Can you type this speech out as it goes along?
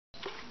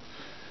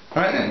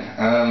Right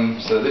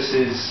then, so this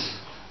is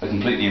a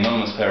completely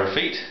anonymous pair of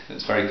feet.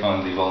 It's very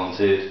kindly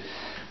volunteered,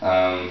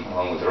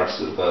 along with the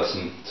rest of the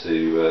person,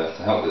 to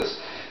help with this.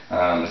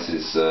 This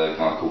is a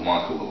guy called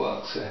Michael that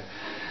works here.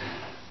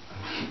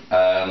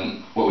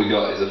 What we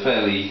got is a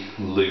fairly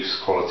loose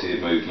quality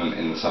of movement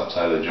in the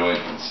subtalar joint.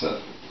 It's a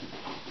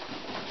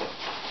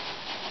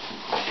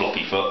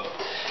floppy foot.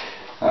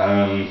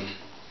 And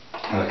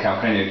a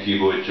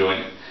calcaneocuboid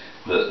joint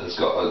that has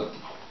got a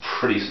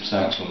pretty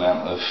substantial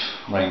amount of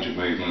range of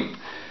movement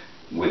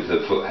with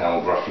the foot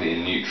held roughly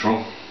in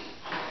neutral.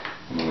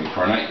 And when we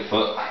pronate the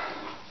foot,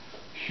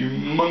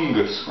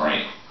 humongous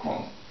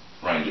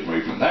range of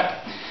movement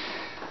there.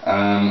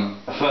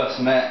 A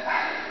first met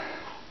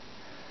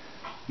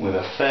with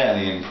a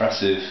fairly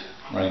impressive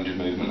range of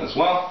movement as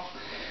well.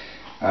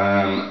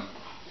 And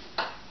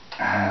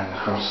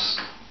across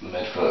the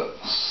midfoot,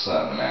 a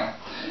certain amount.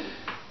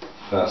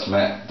 First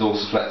met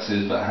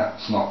dorsiflexed, but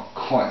perhaps not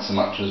quite so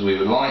much as we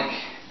would like.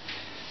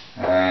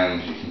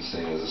 And you can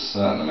see there's a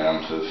certain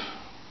amount of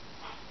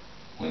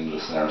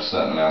windlass there, a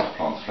certain amount of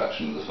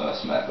plantarflexion of the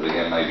first met, but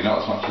again maybe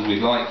not as much as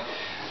we'd like.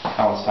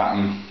 Callus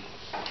pattern,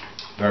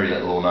 very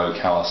little or no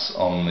callus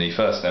on the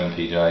first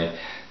MPJ,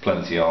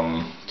 plenty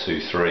on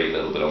 2-3, a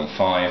little bit on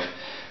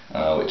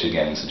 5, which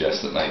again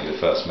suggests that maybe the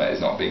first met is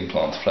not being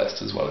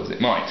plantarflexed as well as it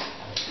might.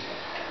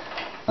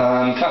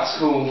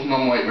 Classical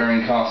non-weight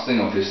bearing casting,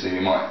 obviously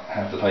we might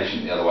have the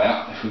patient the other way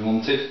up if we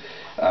wanted,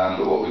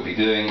 but what we'd be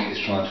doing is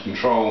trying to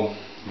control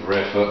the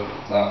rear foot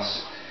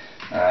thus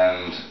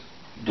and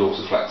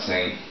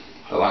dorsiflexing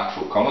the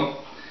lateral column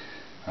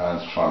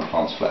to try and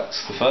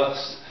plantarflex the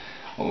first.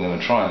 What we're going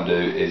to try and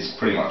do is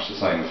pretty much the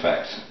same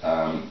effect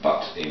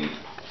but in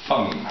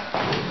foam.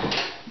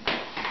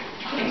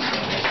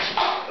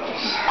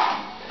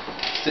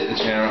 Sit the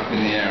chair up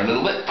in the air a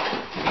little bit.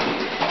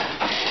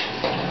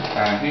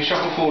 Can you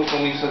shuffle forward for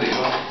me so that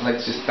your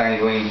legs just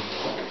dangling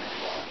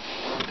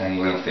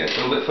off the edge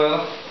a little bit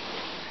further?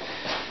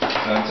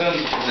 So in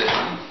terms of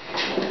position,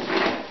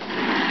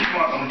 you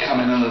might want to come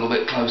in a little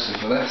bit closer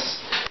for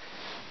this.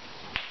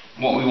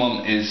 What we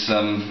want is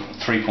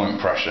 3-point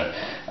pressure,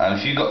 and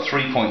if you've got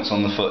 3 points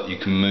on the foot you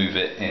can move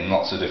it in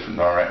lots of different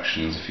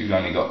directions. If you've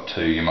only got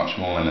 2 you're much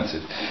more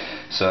limited.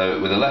 So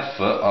with the left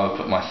foot I would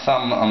put my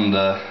thumb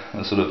under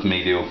the sort of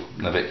medial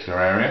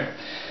navicular area,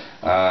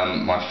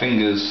 my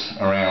fingers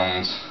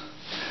around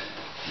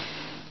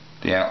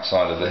the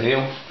outside of the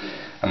heel,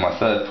 and my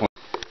third point.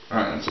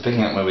 Right, so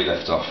picking up where we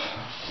left off,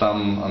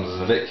 thumb under the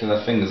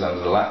navicular, fingers under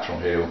the lateral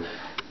heel,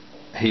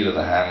 heel of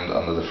the hand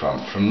under the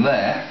front. From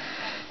there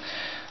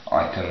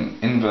I can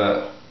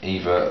invert,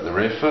 evert the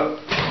rear foot,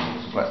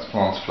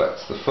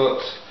 plantarflex the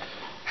foot,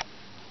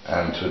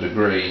 and to a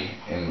degree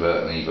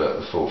invert and evert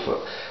the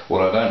forefoot.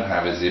 What I don't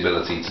have is the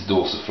ability to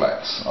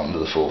dorsiflex under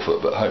the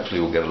forefoot, but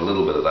hopefully we'll get a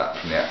little bit of that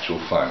from the actual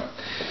foam.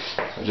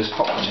 So just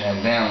pop the chair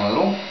down a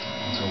little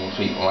until the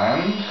feet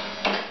land.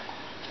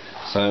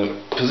 So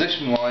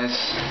position wise,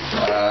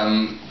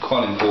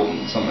 quite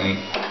important,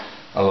 something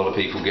a lot of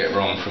people get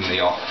wrong from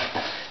the off.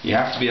 You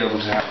have to be able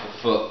to have the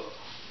foot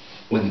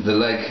with the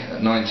leg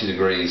at 90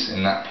 degrees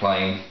in that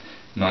plane,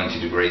 90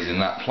 degrees in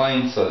that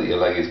plane, so that your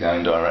leg is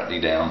going directly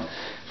down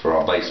for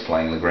our base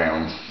plane, the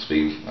ground, to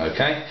be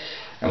okay.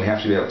 And we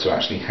have to be able to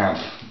actually have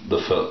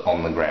the foot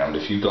on the ground.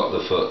 If you've got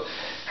the foot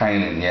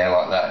hanging in the air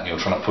like that and you're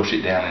trying to push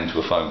it down into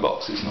a foam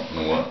box, it's not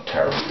going to work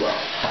terribly well.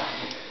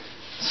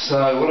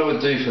 So what I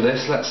would do for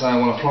this, let's say I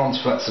want to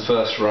plantarflex the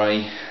first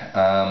ray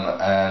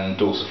and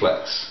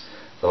dorsiflex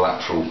the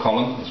lateral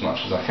column as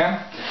much as I can.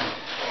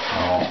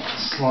 I'll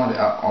slide it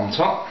up on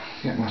top,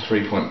 get my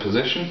 3-point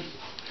position,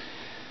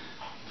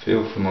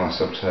 feel for my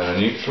subtalar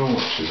neutral,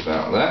 which is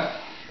about there,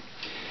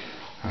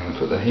 and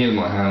put the heel of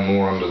my hand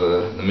more under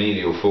the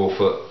medial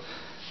forefoot,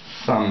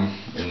 thumb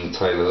in the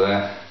tailor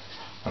there,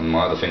 and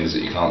my other fingers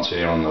that you can't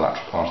see are on the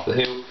lateral part of the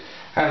heel,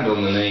 hand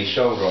on the knee,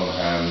 shoulder on the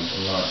hand,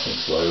 and nice and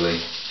slowly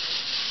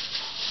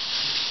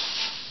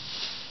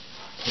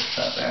push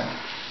that down.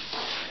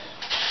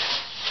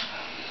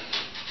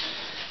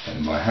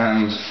 And my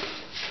hand,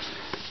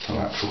 the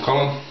lateral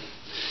column.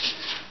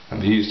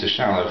 I've used a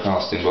shallow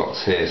casting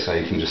box here so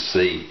you can just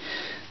see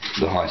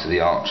the height of the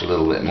arch a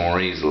little bit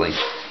more easily.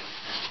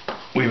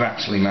 We've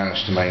actually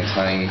managed to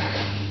maintain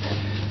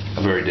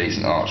a very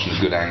decent arch and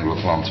a good angle of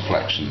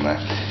plantarflexion there.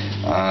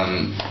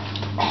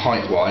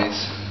 Height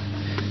wise,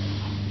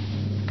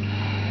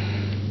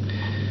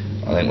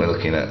 I think we're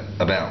looking at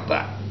about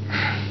that.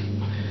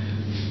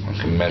 I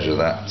can measure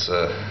that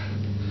so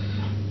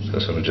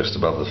sort of just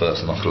above the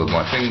first knuckle of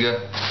my finger,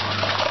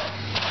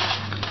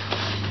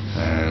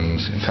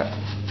 and in fact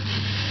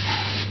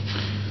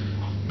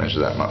measure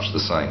that much the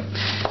same.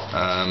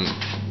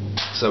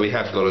 So we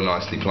have got a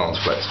nicely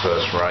plantarflexed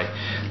first ray.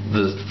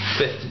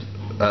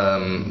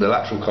 The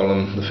lateral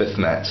column, the 5th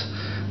met,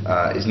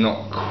 is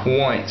not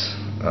quite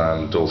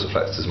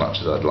dorsiflexed as much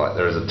as I'd like.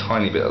 There is a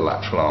tiny bit of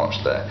lateral arch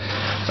there.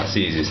 That's the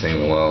easiest thing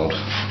in the world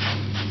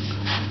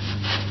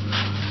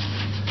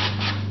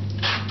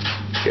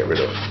to get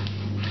rid of.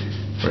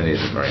 Really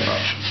isn't very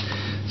much.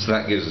 So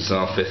that gives us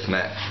our 5th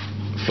met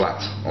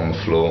flat on the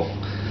floor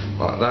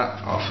like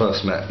that. Our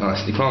first met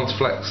nicely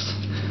plantarflexed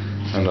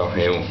and our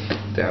heel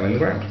down in the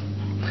ground.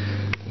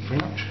 Thank you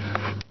very much.